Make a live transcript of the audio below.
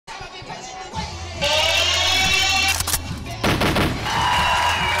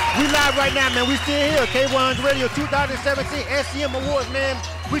live right now, man. We still here. K-100 Radio 2017 SCM Awards, man.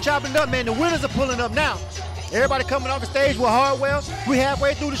 We chopping it up, man. The winners are pulling up now. Everybody coming off the stage with Hardwell. We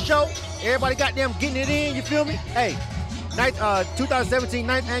halfway through the show. Everybody got them getting it in, you feel me? Hey, 2017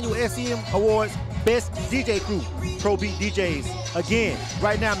 9th Annual SCM Awards Best DJ Crew, Pro Beat DJs. Again,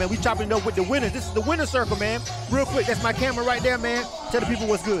 right now, man, we chopping it up with the winners. This is the winner circle, man. Real quick, that's my camera right there, man. Tell the people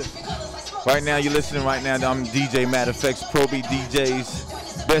what's good. Right now, you're listening right now. I'm DJ Matter Effects, Pro Beat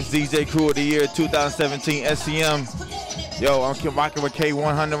DJs, Best DJ Crew of the Year 2017 SCM. Yo, I'm rocking with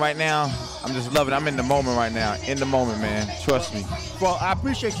K-100 right now. I'm just loving it. I'm in the moment right now. In the moment, man. Trust me. Well, I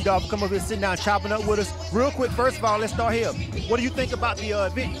appreciate you, dog, for coming over here, sitting down, chopping up with us. Real quick, first of all, let's start here. What do you think about the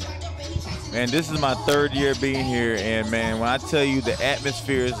event? Man, this is my 3rd year being here, and man, when I tell you the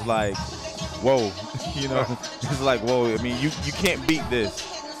atmosphere is like, whoa, you know, it's like, whoa. I mean, you can't beat this.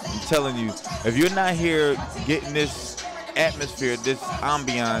 I'm telling you, if you're not here getting this atmosphere, this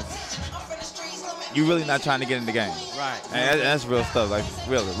ambiance, you're really not trying to get in the game. Right. And that's real stuff, like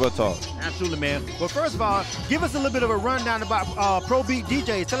real talk. Absolutely, man. Well, first of all, give us a little bit of a rundown about Pro Beat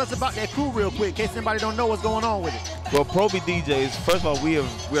DJs. Tell us about that crew real quick, in case anybody don't know what's going on with it. Well, Pro Beat DJs, first of all, we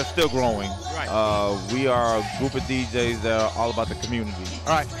are still growing. Right. We are a group of DJs that are all about the community.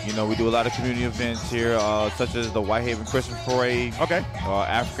 All right. You know, we do a lot of community events here, such as the Whitehaven Christmas Parade. Okay.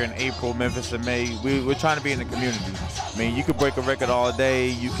 Africa in April, Memphis in May. We're trying to be in the community. I mean, you can break a record all day.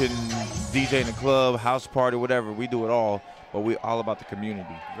 You can DJ in the club, house party, whatever. We do it all, but we're all about the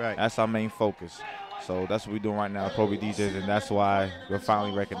community. Right. That's our main focus. So that's what we're doing right now, Pro Beat DJs, and that's why we're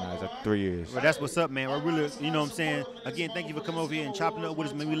finally recognized after 3 years. Well, that's what's up, man. I really, you know what I'm saying? Again, thank you for coming over here and chopping up with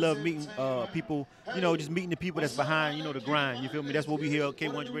us, man. We love meeting people, you know, just meeting the people that's behind, you know, the grind. You feel me? That's what we here at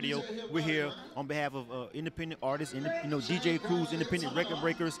K-100 Radio. We're here on behalf of independent artists, you know, DJ crews, independent record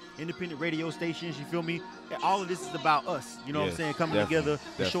breakers, independent radio stations. You feel me? And all of this is about us. You know what I'm saying? Coming together,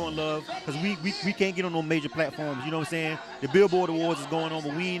 and showing love, because we can't get on no major platforms. You know what I'm saying? The Billboard Awards is going on,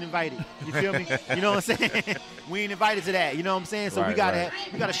 but we ain't invited. You feel me? You know what I'm saying? We ain't invited to that. You know what I'm saying? So we gotta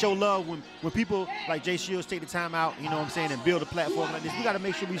show love when people like Jay Shields take the time out. You know what I'm saying? And build a platform like this. We gotta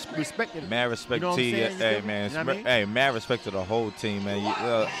make sure we respect it. Mad respect, you know to you. Hey man, you know what I mean? Hey, mad respect to the whole team, man.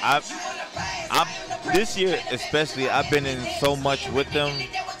 This year especially, I've been in so much with them.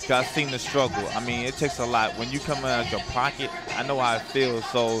 I've seen the struggle. I mean, it takes a lot. When you come out of your pocket, I know how it feels.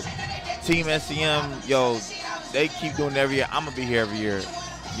 So, Team SCM, yo, they keep doing it every year. I'm going to be here every year.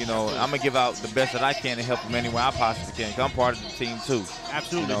 You know, I'm going to give out the best that I can to help them any way I possibly can. Because I'm part of the team, too.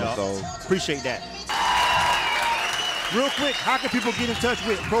 Absolutely, you know, dog. so appreciate that. Real quick, how can people get in touch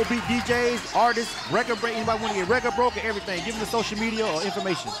with Pro Beat DJs, artists, record break? Anybody want to get record broke or everything? Give them the social media or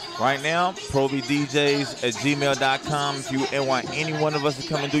information. Right now, probeatdjs@gmail.com. If you want any one of us to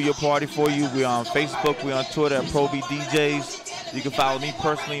come and do your party for you, we're on Facebook, we're on Twitter at Pro Beat DJs. You can follow me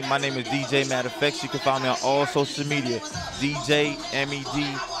personally. My name is DJ Matter Effects. You can follow me on all social media. DJ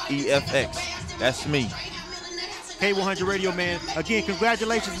MEDEFX. That's me. K-100 Radio, man. Again,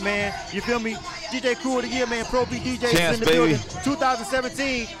 congratulations, man. You feel me? DJ Crew of the Year, man. Pro Beat DJs Chance, in the baby. building.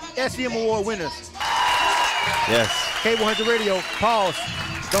 2017 SCM Award winners. Yes. K-100 Radio. Pause.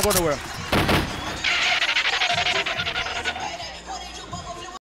 Don't go nowhere.